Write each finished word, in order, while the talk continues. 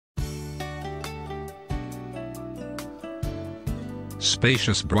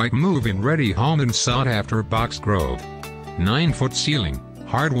Spacious bright move-in ready home in sought-after Box Grove. 9-foot ceiling,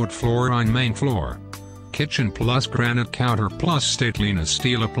 hardwood floor on main floor. Kitchen plus granite counter plus stateliness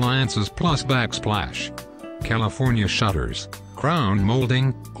steel appliances plus backsplash. California shutters, crown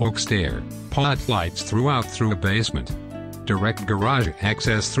molding, oak stair, pot lights throughout through a basement. Direct garage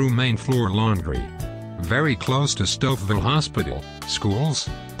access through main floor laundry. Very close to Stouffville Hospital, schools,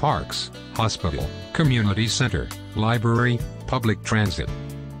 parks, hospital, community center, library, public transit.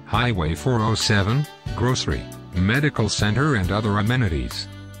 Highway 407, grocery, medical center and other amenities.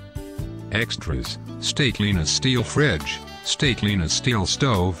 Extras: stateliness steel fridge, stateliness steel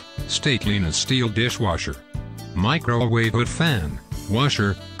stove, stateliness steel dishwasher. Microwave hood fan,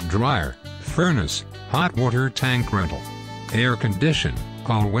 washer, dryer, furnace, hot water tank rental. Air condition,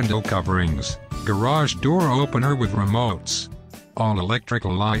 all window coverings, garage door opener with remotes. All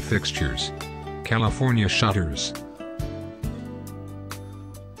electrical light fixtures. California shutters.